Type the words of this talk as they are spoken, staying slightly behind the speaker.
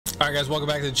Alright guys, welcome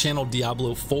back to the channel.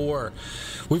 Diablo 4.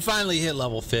 We finally hit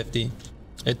level 50.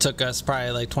 It took us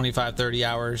probably like 25-30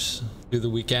 hours through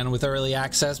the weekend with early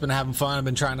access. Been having fun. I've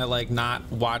been trying to like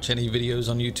not watch any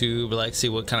videos on YouTube, like see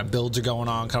what kind of builds are going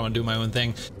on, kind of want to do my own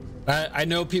thing. I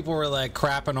know people were like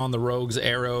crapping on the rogue's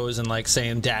arrows and like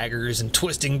saying daggers and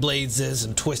twisting blades this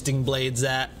and twisting blades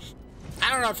that.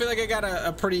 I don't know, I feel like I got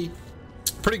a pretty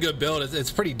good build.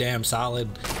 It's pretty damn solid.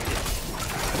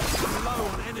 Low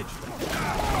on energy.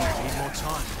 Need more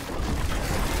time.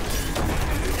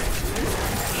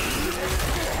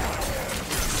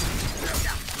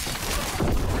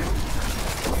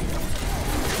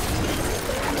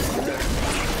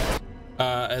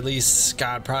 At least,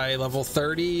 God, probably level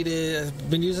 30 to,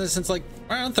 been using it since like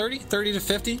around 30 to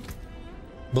 50.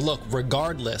 But look,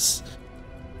 regardless,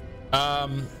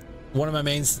 one of my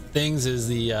main things is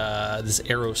the this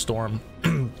arrow storm,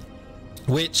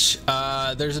 which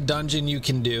there's a dungeon you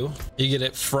can do. You get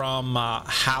it from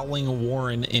Howling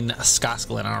Warren in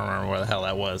Skosklin. I don't remember where the hell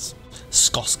that was.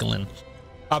 Skosklin.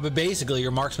 But basically, your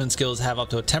marksman skills have up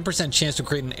to a 10% chance to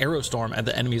create an arrow storm at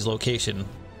the enemy's location.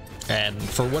 And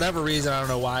for whatever reason, I don't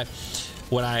know why,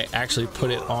 when I actually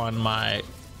put it on my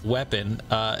weapon,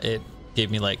 it gave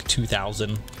me like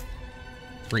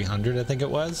 2,300, I think it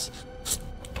was.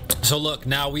 So look,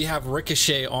 now we have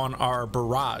Ricochet on our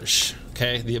Barrage.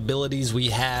 Okay, the abilities we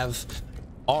have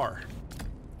are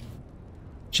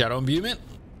Shadow Imbuement,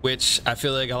 which I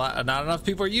feel like not enough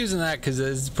people are using that because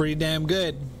it's pretty damn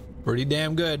good.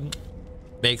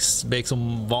 Makes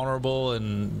them vulnerable,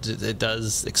 and it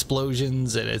does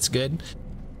explosions, and it's good.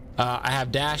 I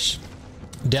have Dash,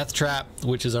 Death Trap,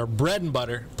 which is our bread and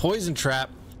butter, Poison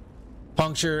Trap,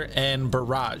 Puncture, and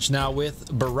Barrage. Now with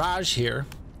Barrage here,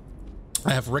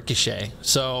 I have Ricochet.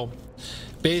 So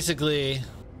basically,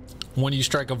 when you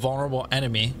strike a vulnerable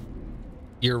enemy,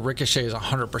 your Ricochet is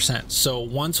 100%. So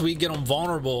once we get them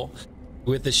vulnerable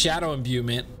with the Shadow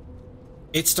Imbuement,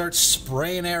 it starts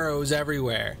spraying arrows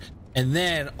everywhere. And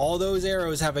then all those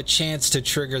arrows have a chance to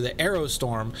trigger the arrow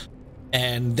storm,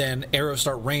 and then arrows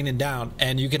start raining down,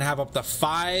 and you can have up to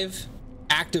 5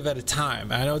 active at a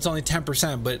time. I know it's only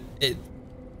 10%, but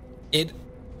it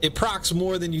procs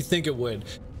more than you think it would.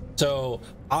 So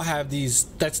I'll have these,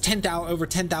 that's 10,000, over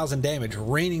 10,000 damage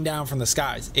raining down from the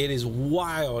skies. It is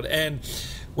wild. And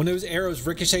when those arrows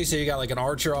ricochet, so you got like an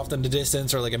archer off in the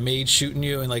distance, or like a mage shooting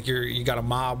you, and like you got a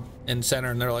mob in center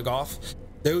and they're like off,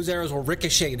 those arrows will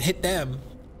ricochet and hit them,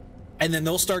 and then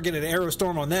they'll start getting an arrow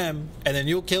storm on them, and then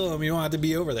you'll kill them. You don't have to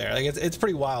be over there. Like it's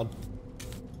pretty wild.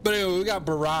 But anyway, we got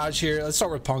Barrage here. Let's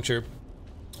start with Puncture.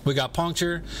 We got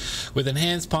Puncture with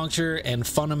Enhanced Puncture and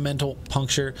Fundamental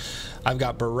Puncture. I've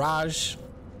got Barrage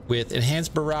with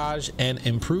Enhanced Barrage and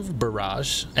Improved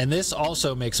Barrage, and this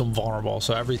also makes them vulnerable.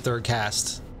 So every third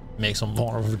cast makes them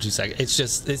vulnerable for 2 seconds. It's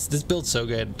just, this build's so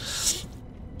good.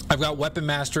 I've got Weapon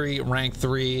Mastery rank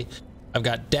 3. I've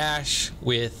got Dash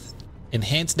with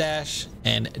Enhanced Dash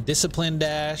and Discipline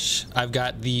Dash. I've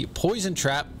got the Poison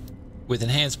Trap with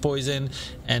Enhanced Poison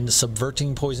and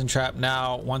Subverting Poison Trap.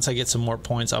 Now, once I get some more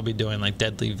points, I'll be doing like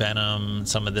Deadly Venom,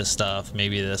 some of this stuff,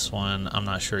 maybe this one, I'm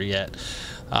not sure yet.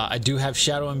 I do have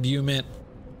Shadow Imbuement,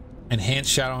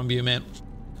 Enhanced Shadow Imbuement,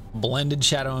 Blended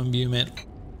Shadow Imbuement,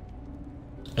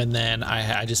 and then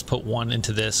I just put one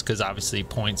into this because obviously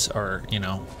points are, you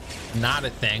know, not a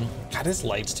thing. God, this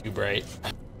light's too bright.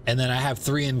 And then I have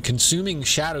 3 in Consuming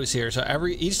Shadows here. So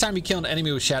each time you kill an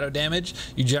enemy with shadow damage,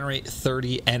 you generate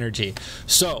 30 energy.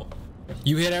 So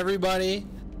you hit everybody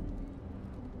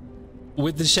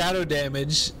with the shadow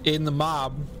damage in the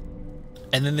mob,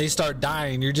 and then they start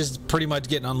dying. You're just pretty much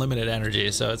getting unlimited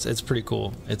energy. So it's pretty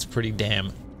cool. It's pretty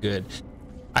damn good.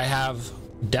 I have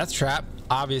Death Trap,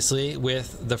 obviously,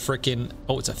 with the freaking,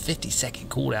 oh, it's a 50-second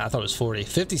cooldown. I thought it was 40.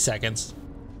 50 seconds.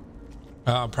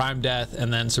 Prime Death,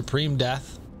 and then Supreme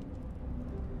Death,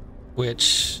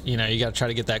 which, you know, you got to try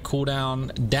to get that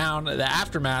cooldown down. The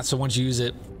Aftermath, so once you use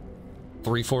it,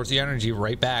 3/4 the energy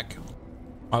right back.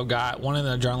 I've got 1 in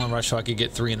the Adrenaline Rush, so I could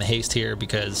get 3 in the Haste here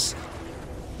because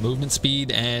movement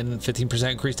speed and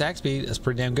 15% increased attack speed is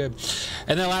pretty damn good.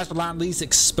 And then last but not least,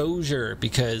 Exposure,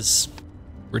 because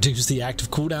reduce the active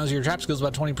cooldowns of your trap skills by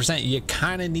 20%. You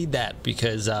kind of need that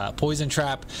because Poison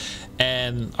Trap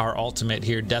and our ultimate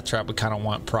here, Death Trap, we kind of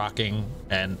want procking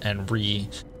and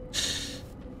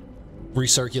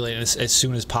recirculating as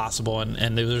soon as possible,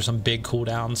 and those are some big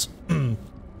cooldowns.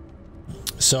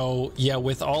 So yeah,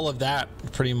 with all of that,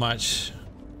 pretty much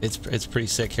it's pretty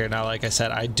sick here. Now, like I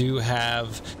said, I do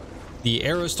have the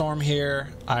Arrow Storm here.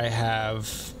 I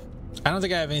don't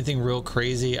think I have anything real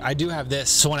crazy. I do have this,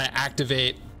 so when I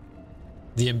activate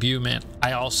the imbuement,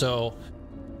 I also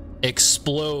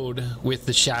explode with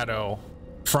the shadow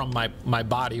from my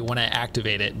body when I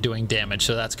activate it, doing damage,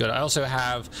 so that's good. I also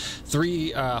have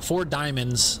 4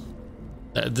 diamonds.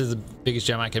 This is the biggest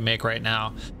gem I can make right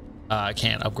now. I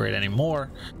can't upgrade anymore.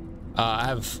 I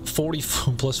have 40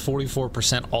 plus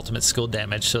 44% ultimate skill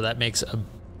damage, so that makes a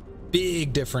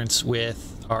big difference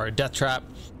with our death trap.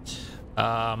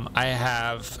 I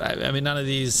mean, none of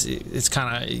these, it's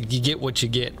kind of, you get what you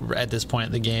get at this point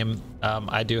in the game.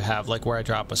 I do have like where I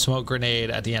drop a smoke grenade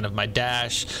at the end of my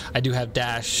dash. I do have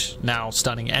dash now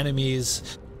stunning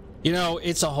enemies. You know,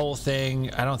 it's a whole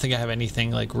thing. I don't think I have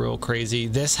anything like real crazy.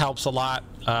 This helps a lot.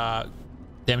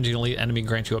 Damaging elite enemy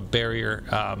grants you a barrier.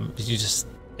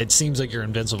 It seems like you're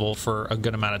invincible for a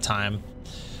good amount of time.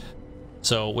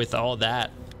 So with all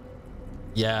that,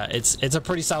 yeah, it's a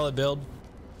pretty solid build.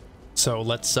 So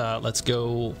let's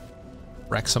go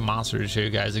wreck some monsters to show you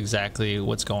guys exactly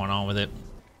what's going on with it.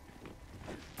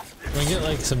 Can we get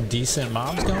like some decent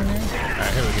mobs going here?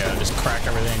 Alright, here we go. Just crack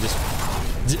everything, just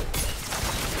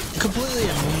completely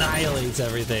annihilates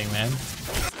everything, man.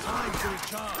 Time to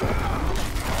recharge.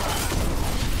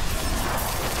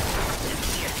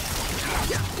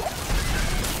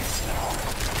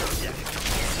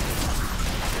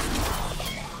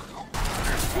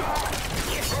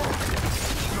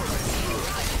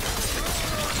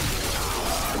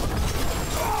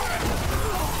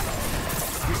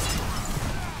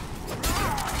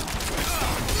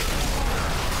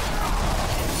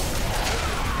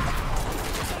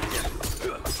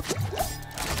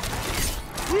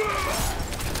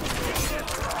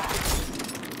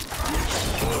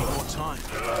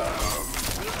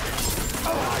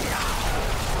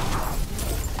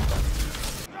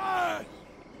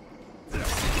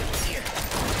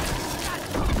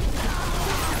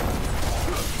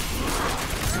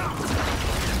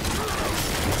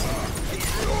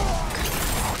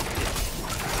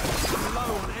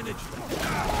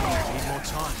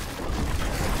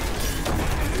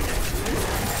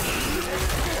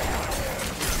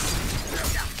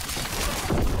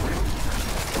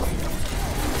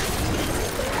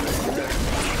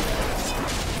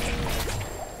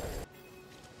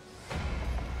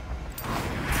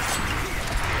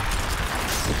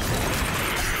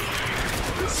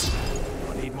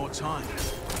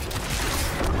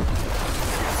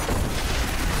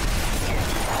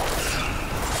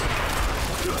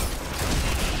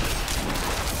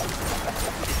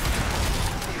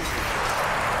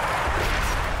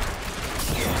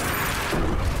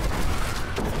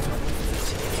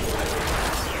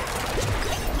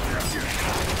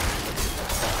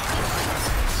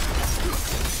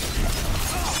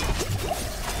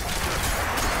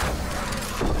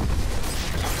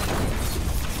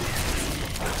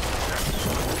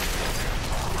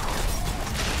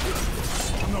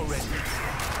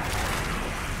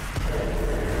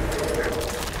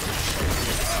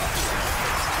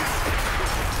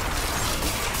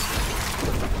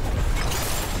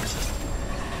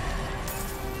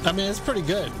 I mean, it's pretty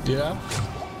good, you know?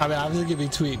 I mean, obviously it can be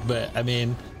tweaked, but I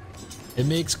mean, it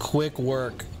makes quick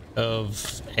work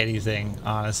of anything,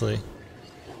 honestly.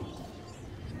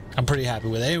 I'm pretty happy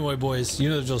with it. Anyway, boys, you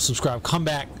know the drill. Subscribe, come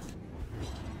back.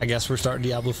 I guess we're starting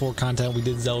Diablo 4 content. We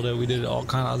did Zelda, we did all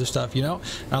kind of other stuff, you know?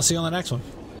 And I'll see you on the next one.